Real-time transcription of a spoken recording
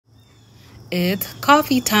It's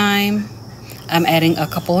coffee time. I'm adding a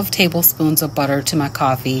couple of tablespoons of butter to my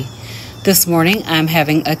coffee. This morning I'm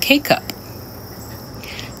having a K-cup.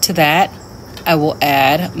 To that, I will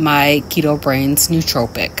add my Keto Brains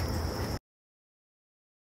nootropic.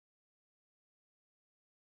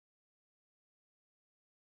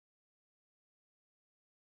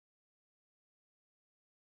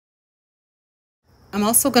 I'm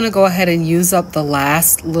also going to go ahead and use up the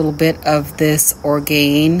last little bit of this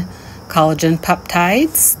Orgain collagen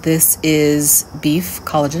peptides. This is beef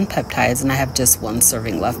collagen peptides, and I have just one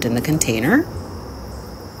serving left in the container.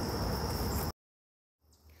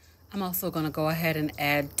 I'm also going to go ahead and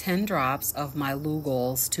add 10 drops of my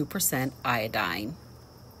Lugol's 2% iodine.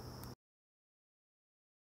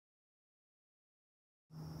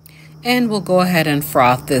 And we'll go ahead and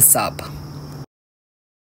froth this up.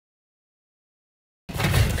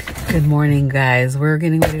 Good morning, guys. We're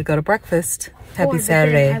getting ready to go to breakfast. Happy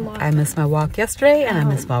Saturday. I missed my walk yesterday and I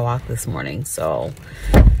missed my walk this morning. So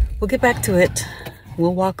we'll get back to it.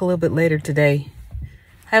 We'll walk a little bit later today.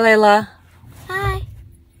 Hi, Layla. Hi.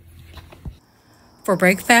 For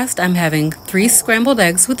breakfast, I'm having 3 scrambled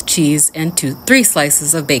eggs with cheese and 3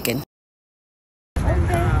 slices of bacon. Went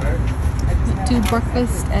to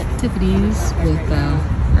breakfast at Tiffany's with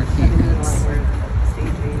our parents.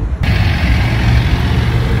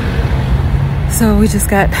 So we just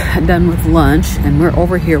got done with lunch and we're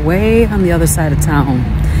over here way on the other side of town.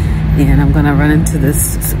 And I'm gonna run into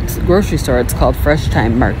this grocery store. It's called Fresh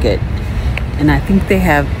Time Market. And I think they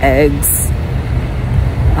have eggs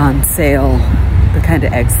on sale, the kind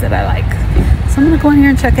of eggs that I like. So I'm gonna go in here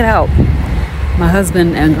and check it out. My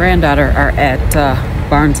husband and granddaughter are at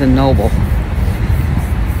Barnes & Noble.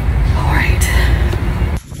 All right.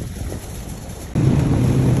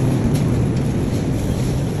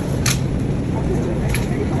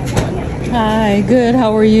 Hi, good.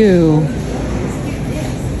 How are you?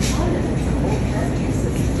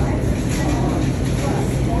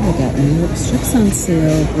 I got New York strips on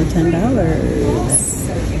sale for $10.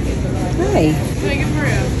 Hi. What can I get for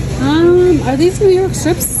you? Are these New York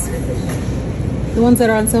strips? The ones that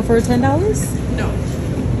are on sale for $10? No.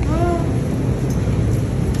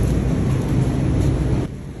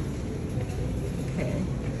 Okay.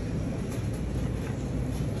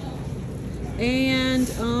 And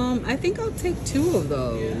I think I'll take 2 of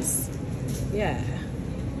those. Yeah.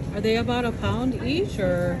 Are they about a pound each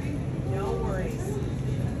or? No worries.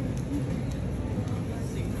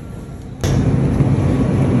 I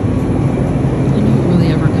don't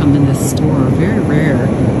really ever come in this store. Very rare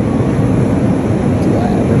do I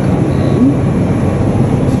ever come in.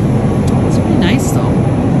 It's pretty nice though.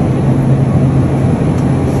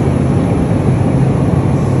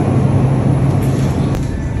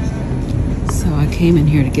 So I came in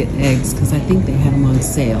here to get eggs because I think they had them on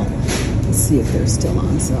sale. Let's see if they're still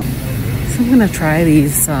on sale. So I'm gonna try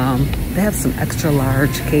these. They have some extra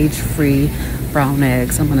large cage-free brown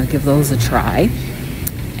eggs. I'm gonna give those a try.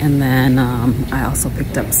 And then I also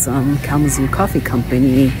picked up some Kalamazoo Coffee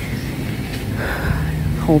Company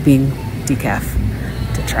whole bean decaf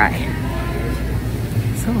to try.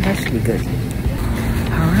 So that should be good.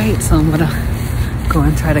 All right, so I'm gonna go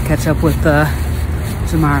and try to catch up with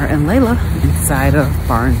Jamar and Layla inside of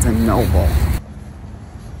Barnes & Noble.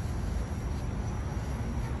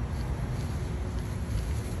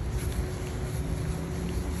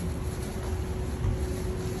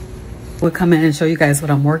 We'll come in and show you guys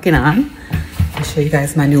what I'm working on. I'll show you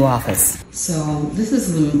guys my new office. So this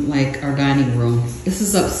is like our dining room. This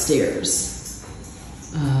is upstairs.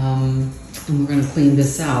 And we're gonna clean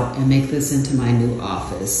this out and make this into my new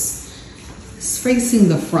office. It's facing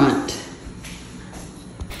the front.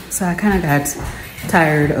 So I kind of got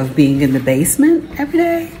tired of being in the basement every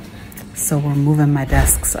day. So we're moving my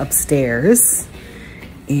desks upstairs.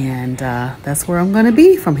 And that's where I'm gonna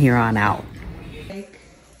be from here on out.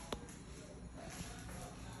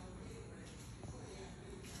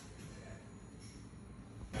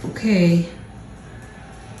 Okay,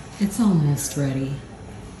 it's almost ready.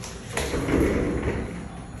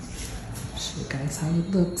 Show you guys how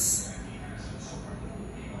it looks.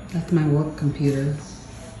 That's my work computer.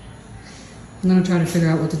 I'm gonna try to figure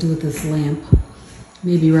out what to do with this lamp.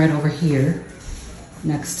 Maybe right over here,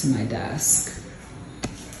 next to my desk.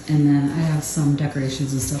 And then I have some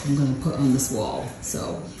decorations and stuff I'm gonna put on this wall.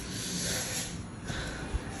 So,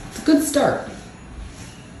 it's a good start.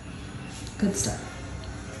 Good start.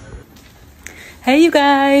 Hey, you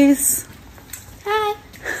guys. Hi.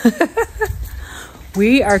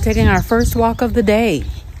 We are taking our first walk of the day.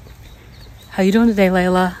 How you doing today,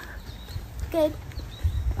 Layla? Good.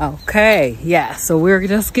 Okay, yeah, so we're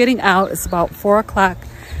just getting out. It's about 4 o'clock.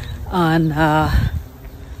 on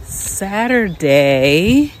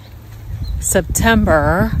Saturday,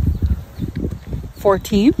 September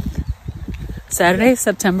 14th. Saturday,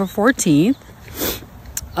 September 14th.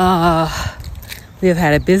 We have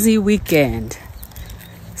had a busy weekend.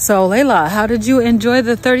 So, Layla, how did you enjoy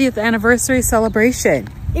the 30th anniversary celebration?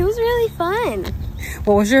 It was really fun.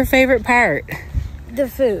 What was your favorite part? The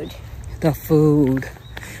food. The food.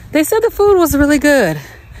 They said the food was really good,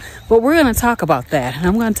 but we're going to talk about that. And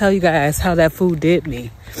I'm going to tell you guys how that food did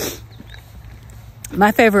me.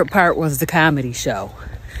 My favorite part was the comedy show.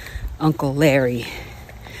 Uncle Larry,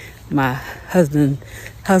 my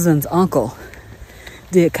husband's uncle,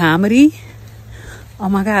 did comedy. Oh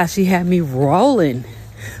my gosh, he had me rolling,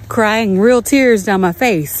 crying real tears down my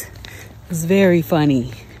face. It was very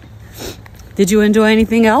funny. Did you enjoy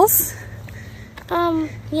anything else?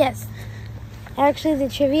 Yes. Actually, the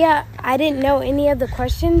trivia, I didn't know any of the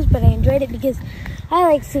questions, but I enjoyed it because I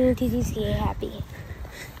like seeing TGCA happy.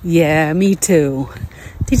 Yeah, me too.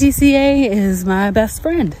 TGCA is my best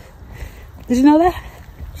friend. Did you know that?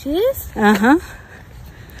 She is? Uh-huh.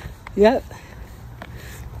 Yep.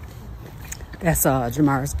 That's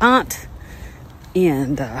Jamar's aunt,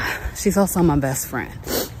 and she's also my best friend.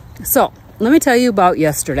 So, let me tell you about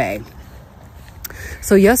yesterday.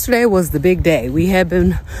 So, yesterday was the big day. We had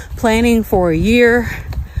been planning for a year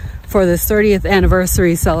for this 30th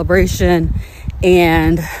anniversary celebration,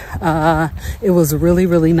 and it was really,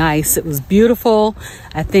 really nice. It was beautiful.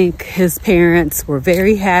 I think his parents were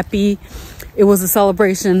very happy. It was a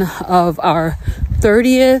celebration of our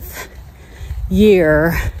 30th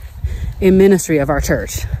year in ministry of our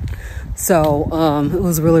church. So it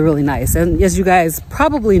was really, really nice. And as you guys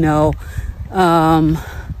probably know,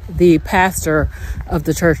 the pastor of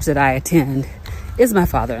the church that I attend is my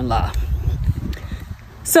father-in-law.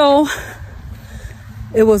 So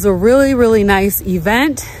it was a really, really nice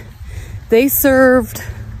event. They served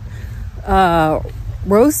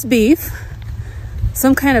roast beef,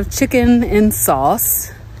 some kind of chicken in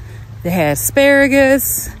sauce. They had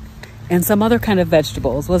asparagus and some other kind of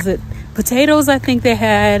vegetables. Was it potatoes? I think they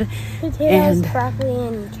had. Potatoes, broccoli,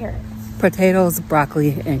 and carrots. Potatoes,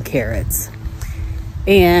 broccoli, and carrots.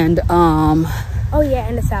 And oh yeah,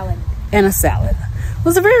 and a salad. And a salad. It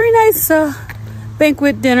was a very nice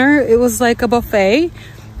banquet dinner. It was like a buffet.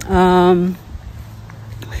 And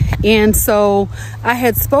so I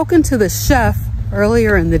had spoken to the chef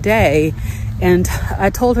earlier in the day, and I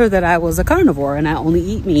told her that I was a carnivore and I only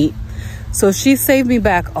eat meat. So she saved me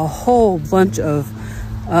back a whole bunch of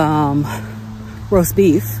roast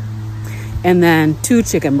beef and then 2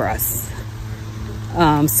 chicken breasts.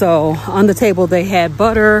 So on the table they had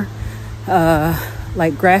butter,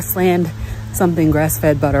 like grassland, something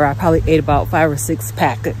grass-fed butter. I probably ate about 5 or 6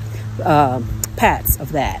 pats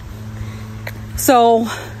of that. So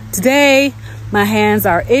today my hands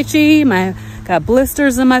are itchy. Got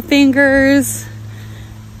blisters on my fingers.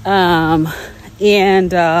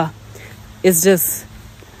 And it's just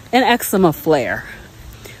an eczema flare.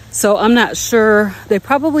 So I'm not sure. They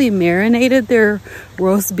probably marinated their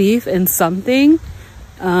roast beef in something.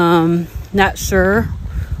 Not sure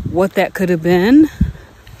what that could have been.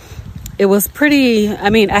 It was pretty, I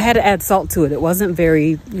mean, I had to add salt to it. It wasn't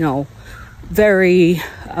very, very,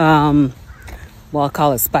 well, I'll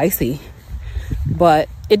call it spicy. But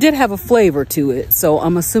it did have a flavor to it. So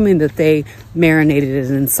I'm assuming that they marinated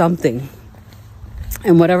it in something.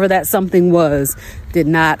 And whatever that something was did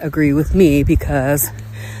not agree with me because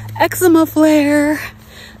eczema flare.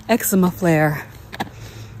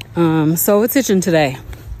 So it's itching today.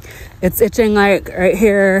 It's itching like right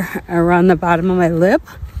here around the bottom of my lip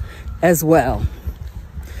as well.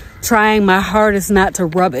 Trying my hardest not to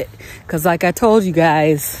rub it because like I told you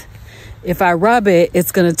guys, if I rub it,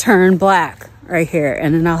 it's going to turn black right here.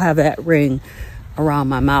 And then I'll have that ring around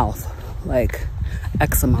my mouth, like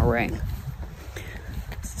eczema ring.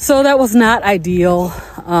 So that was not ideal.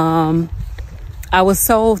 I was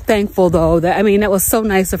so thankful though that, I mean, that was so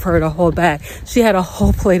nice of her to hold back. She had a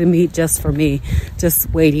whole plate of meat just for me, just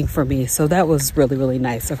waiting for me. So that was really, really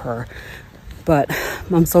nice of her. But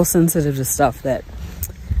I'm so sensitive to stuff that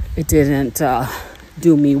it didn't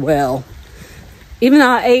do me well. Even though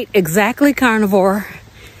I ate exactly carnivore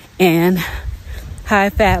and high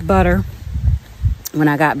fat butter, when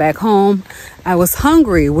I got back home, I was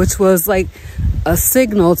hungry, which was like a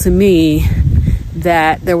signal to me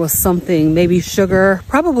that there was something, maybe sugar,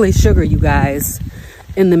 probably sugar, you guys,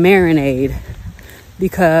 in the marinade,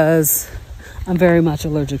 because I'm very much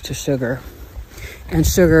allergic to sugar, and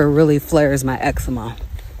sugar really flares my eczema.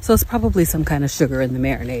 So it's probably some kind of sugar in the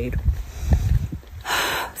marinade.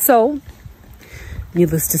 So,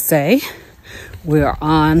 needless to say, we're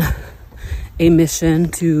on a mission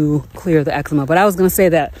to clear the eczema. But I was going to say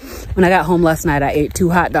that when I got home last night, I ate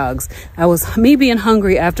 2 hot dogs. Me being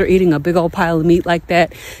hungry after eating a big old pile of meat like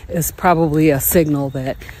that is probably a signal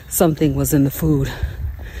that something was in the food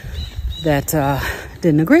that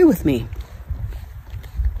didn't agree with me.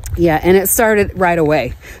 Yeah, and it started right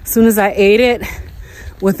away. As soon as I ate it,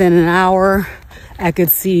 within an hour, I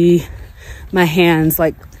could see my hands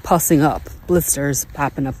like pussing up, blisters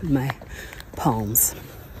popping up in my palms.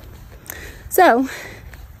 So,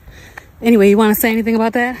 anyway, you want to say anything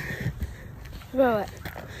about that? About what?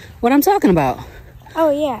 What I'm talking about. Oh,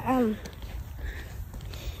 yeah.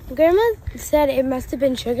 Grandma said it must have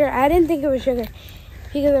been sugar. I didn't think it was sugar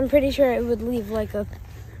because I'm pretty sure it would leave like a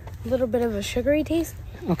little bit of a sugary taste.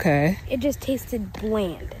 Okay. It just tasted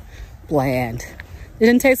bland. Bland. It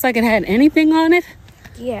didn't taste like it had anything on it?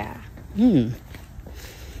 Yeah.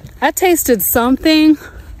 I tasted something,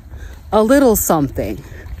 a little something.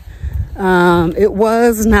 It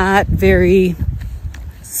was not very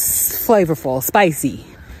flavorful, spicy.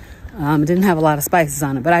 It didn't have a lot of spices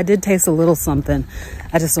on it, but I did taste a little something.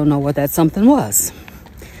 I just don't know what that something was.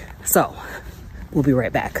 So, we'll be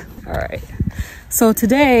right back. All right. So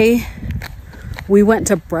today, we went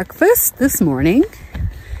to breakfast this morning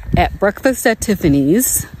at Breakfast at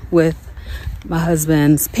Tiffany's with my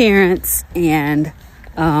husband's parents and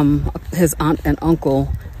his aunt and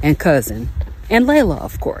uncle and cousin and Layla,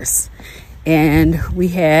 of course. And we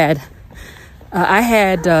had I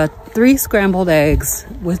had 3 scrambled eggs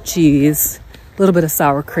with cheese, a little bit of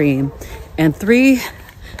sour cream, and 3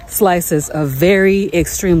 slices of very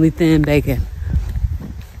extremely thin bacon.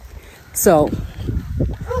 So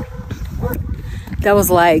that was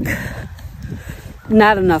like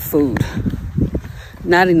not enough food.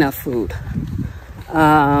 Not enough food.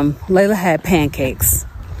 Layla had pancakes.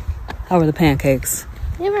 How were the pancakes?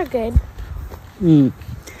 They were good.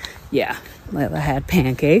 Yeah, Layla had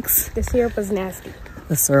pancakes. The syrup was nasty.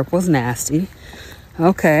 The syrup was nasty.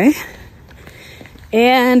 Okay.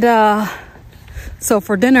 And so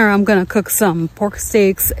for dinner, I'm going to cook some pork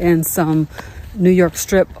steaks and some New York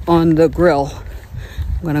strip on the grill.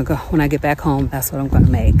 I'm going to go, when I get back home, that's what I'm going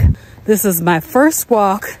to make. This is my first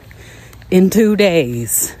walk in 2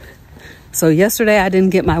 days. So yesterday I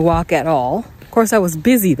didn't get my walk at all. Of course, I was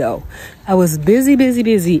busy though. I was busy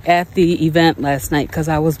at the event last night because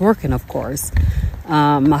I was working, of course.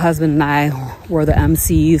 My husband and I were the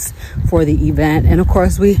MCs for the event. And of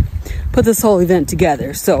course, we put this whole event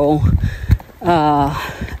together. So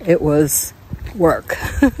it was work.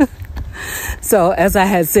 So as I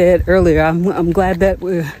had said earlier, I'm glad that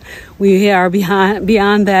we are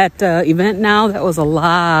beyond that event now. That was a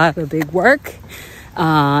lot of big work.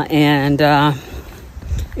 And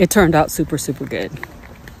it turned out super good.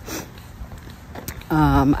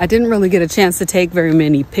 I didn't really get a chance to take very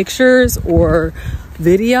many pictures or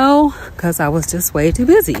video because I was just way too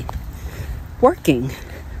busy working.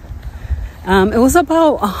 It was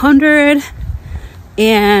about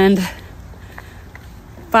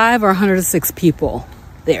 105 or 106 people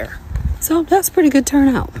there. So that's pretty good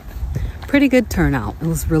turnout. Pretty good turnout. It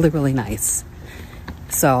was really nice.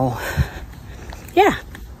 So, yeah.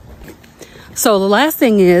 So the last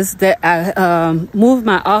thing is that I moved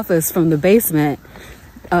my office from the basement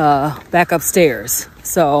back upstairs.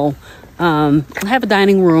 So I have a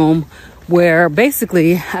dining room where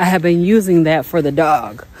basically I have been using that for the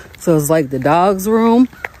dog. So it's like the dog's room.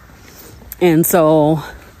 And so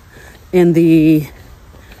in the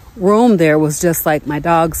room there was just like my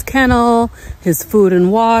dog's kennel, his food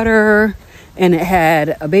and water, and it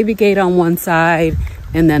had a baby gate on one side,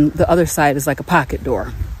 and then the other side is like a pocket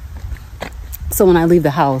door. So when I leave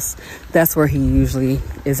the house, that's where he usually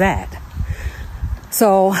is at.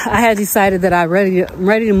 So I had decided that I'm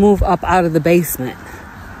ready to move up out of the basement.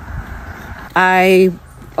 I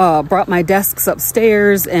brought my desks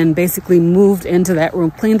upstairs and basically moved into that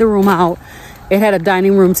room, cleaned the room out. It had a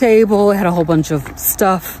dining room table. It had a whole bunch of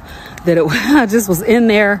stuff that it just was in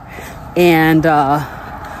there. And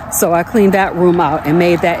so I cleaned that room out and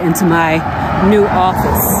made that into my new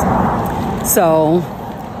office. So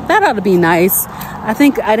that ought to be nice. I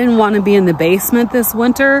think I didn't want to be in the basement this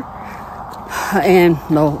winter. And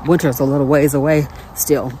no, winter's a little ways away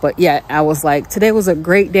still. But yeah, I was like, today was a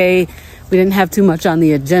great day. We didn't have too much on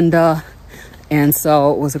the agenda. And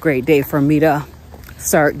so it was a great day for me to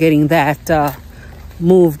start getting that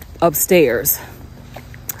moved upstairs.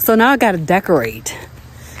 So now I got to decorate.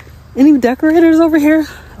 Any decorators over here?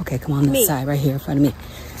 Okay, come on this side right here in front of me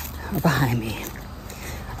or behind me.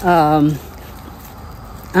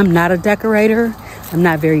 I'm not a decorator. I'm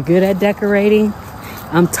not very good at decorating.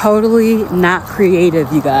 I'm totally not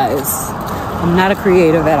creative, you guys. I'm not a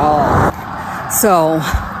creative at all. So,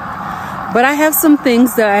 but I have some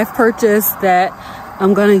things that I've purchased that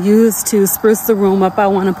I'm gonna use to spruce the room up. I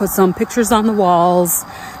wanna put some pictures on the walls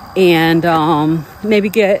and maybe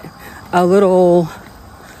get a little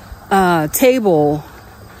table,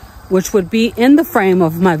 which would be in the frame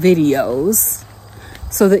of my videos,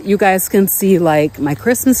 so that you guys can see like my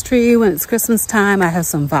Christmas tree when it's Christmas time. I have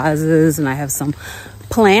some vases and I have some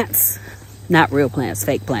plants, not real plants,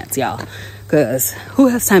 fake plants, y'all. Because who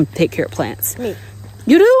has time to take care of plants? Me.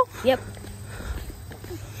 You do? Yep.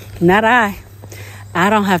 Not I. I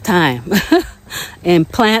don't have time. And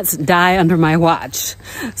plants die under my watch.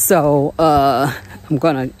 So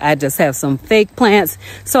I just have some fake plants.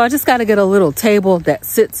 So I just got to get a little table that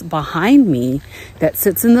sits behind me, that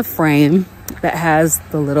sits in the frame, that has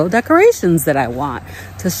the little decorations that I want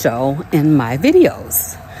to show in my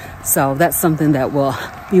videos. So that's something that we'll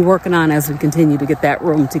be working on as we continue to get that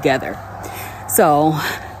room together. So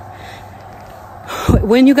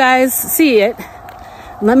when you guys see it,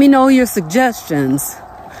 let me know your suggestions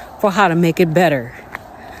for how to make it better.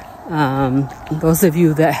 Those of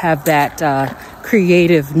you that have that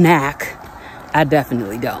creative knack, I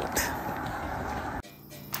definitely don't.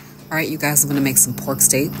 All right, you guys, I'm gonna make some pork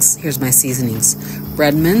steaks. Here's my seasonings.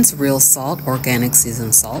 Redmond's real salt, organic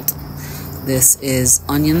seasoned salt. This is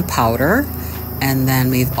onion powder. And then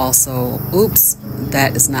we've also, oops,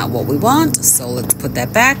 that is not what we want. So let's put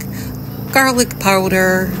that back. Garlic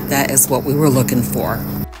powder, that is what we were looking for.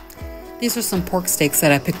 These are some pork steaks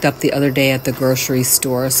that I picked up the other day at the grocery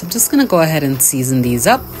store. So I'm just gonna go ahead and season these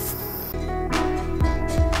up.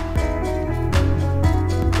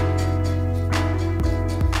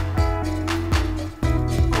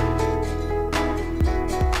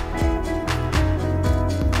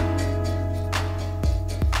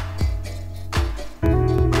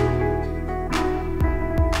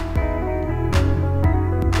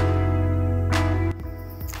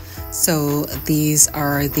 So these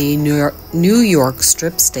are the New York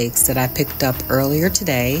strip steaks that I picked up earlier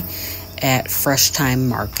today at Fresh Time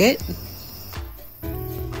Market.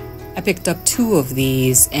 I picked up 2 of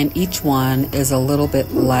these and each one is a little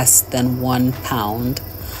bit less than 1 pound.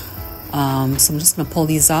 So I'm just gonna pull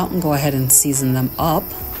these out and go ahead and season them up.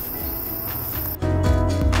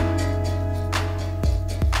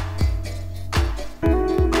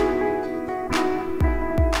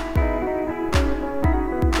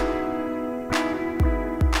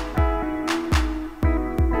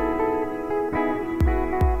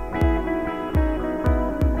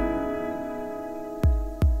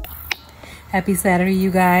 Happy Saturday,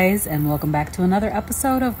 you guys, and welcome back to another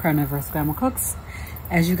episode of CarnivorousGrama Cooks.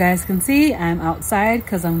 As you guys can see, I'm outside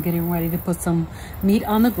because I'm getting ready to put some meat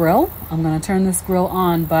on the grill. I'm going to turn this grill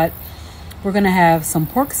on, but we're going to have some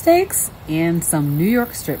pork steaks and some New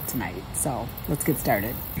York strip tonight. So let's get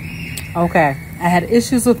started. Okay, I had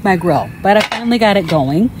issues with my grill, but I finally got it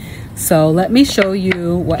going. So let me show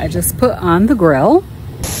you what I just put on the grill.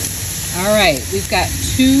 All right, we've got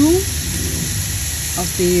 2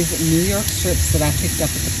 of these New York strips that I picked up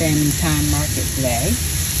at the Family Time Market today,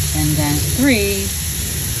 and then 3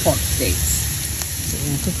 pork steaks. So we're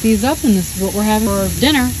gonna cook these up, and this is what we're having for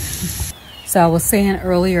dinner. So I was saying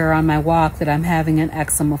earlier on my walk that I'm having an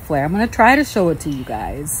eczema flare. I'm gonna try to show it to you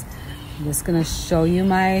guys. I'm just gonna show you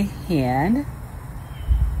my hand.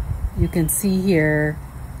 You can see here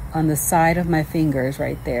on the side of my fingers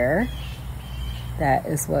right there. That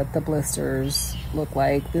is what the blisters look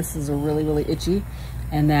like. This is a really, really itchy.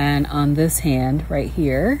 And then on this hand right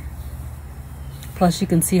here, plus you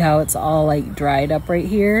can see how it's all like dried up right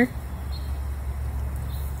here.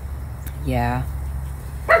 Yeah,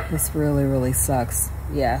 this really, really sucks.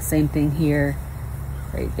 Yeah, same thing here,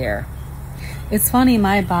 right there. It's funny,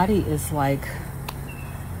 my body is like,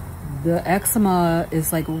 the eczema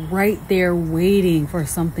is like right there waiting for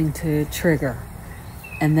something to trigger.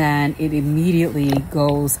 And then it immediately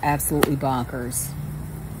goes absolutely bonkers.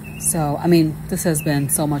 So, I mean, this has been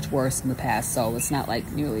so much worse in the past, so it's not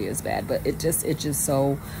like nearly as bad, but it's just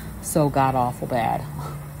so god awful bad.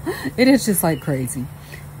 It is just like crazy.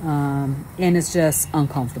 And it's just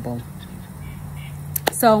uncomfortable.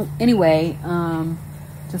 So anyway,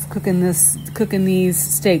 just cooking these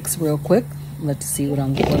steaks real quick. Let's see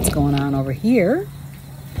what's going on over here.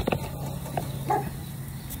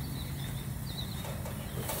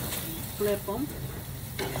 Flip them.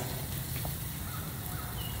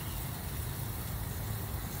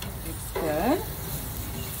 Looks good.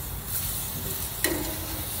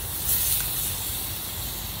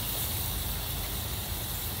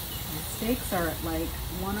 The steaks are at like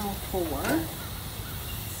 104,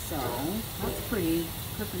 so that's cooking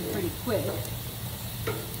pretty quick.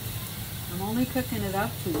 I'm only cooking it up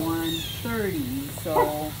to 130,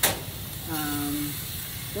 so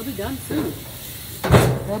they'll be done soon.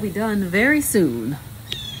 They'll be done very soon.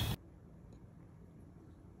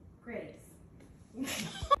 Grace. I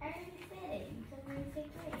already said it. You told me to say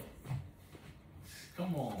grace.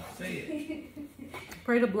 Come on, say it.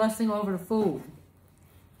 Pray the blessing over the food.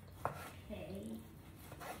 Okay.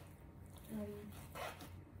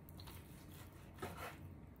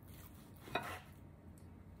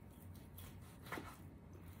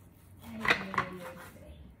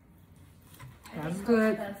 God is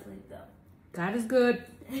good. God is good.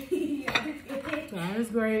 God is good. God is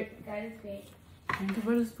great. God is great. Thank you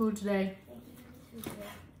for this food today. Thank you for this food today.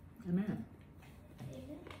 Amen.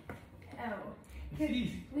 Oh, because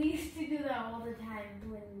we used to do that all the time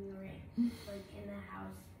when we were in the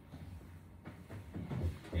house.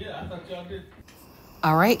 Yeah, I thought y'all did.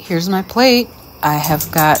 All right, here's my plate. I have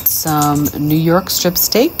got some New York strip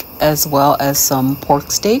steak as well as some pork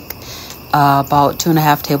steak. About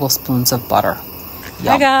 2.5 tablespoons of butter.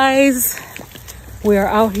 Yum. Hi guys, we are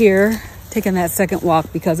out here taking that second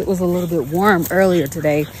walk because it was a little bit warm earlier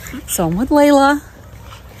today. So I'm with Layla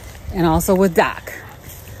and also with Doc.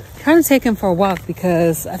 Trying to take him for a walk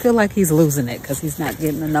because I feel like he's losing it because he's not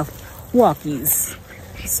getting enough walkies.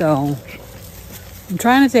 So I'm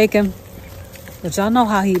trying to take him, but y'all know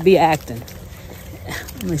how he'd be acting.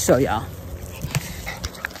 Let me show y'all.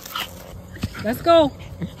 Let's go.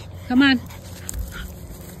 Come on.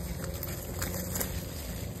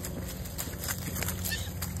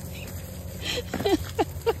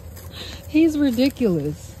 He's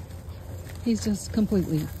ridiculous. He's just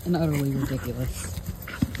completely and utterly ridiculous.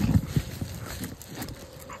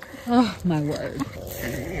 Oh, my word.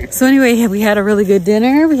 So anyway, we had a really good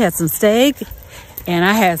dinner. We had some steak and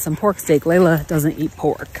I had some pork steak. Layla doesn't eat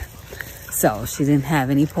pork. So she didn't have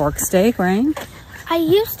any pork steak, right? I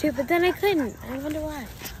used to, but then I couldn't. I wonder why.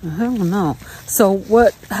 I don't know. So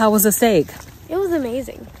how was the steak? It was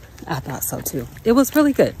amazing. I thought so too. It was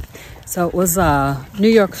really good. So it was New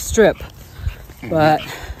York strip, but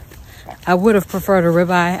I would have preferred a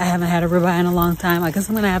ribeye. I haven't had a ribeye in a long time. I guess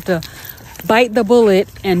I'm gonna have to bite the bullet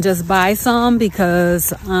and just buy some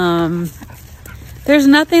because there's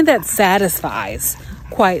nothing that satisfies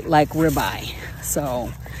quite like ribeye.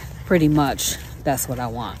 So pretty much that's what I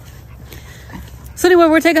want. So anyway,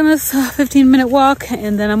 we're taking this 15-minute walk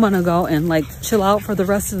and then I'm gonna go and like chill out for the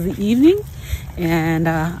rest of the evening. And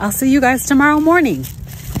I'll see you guys tomorrow morning.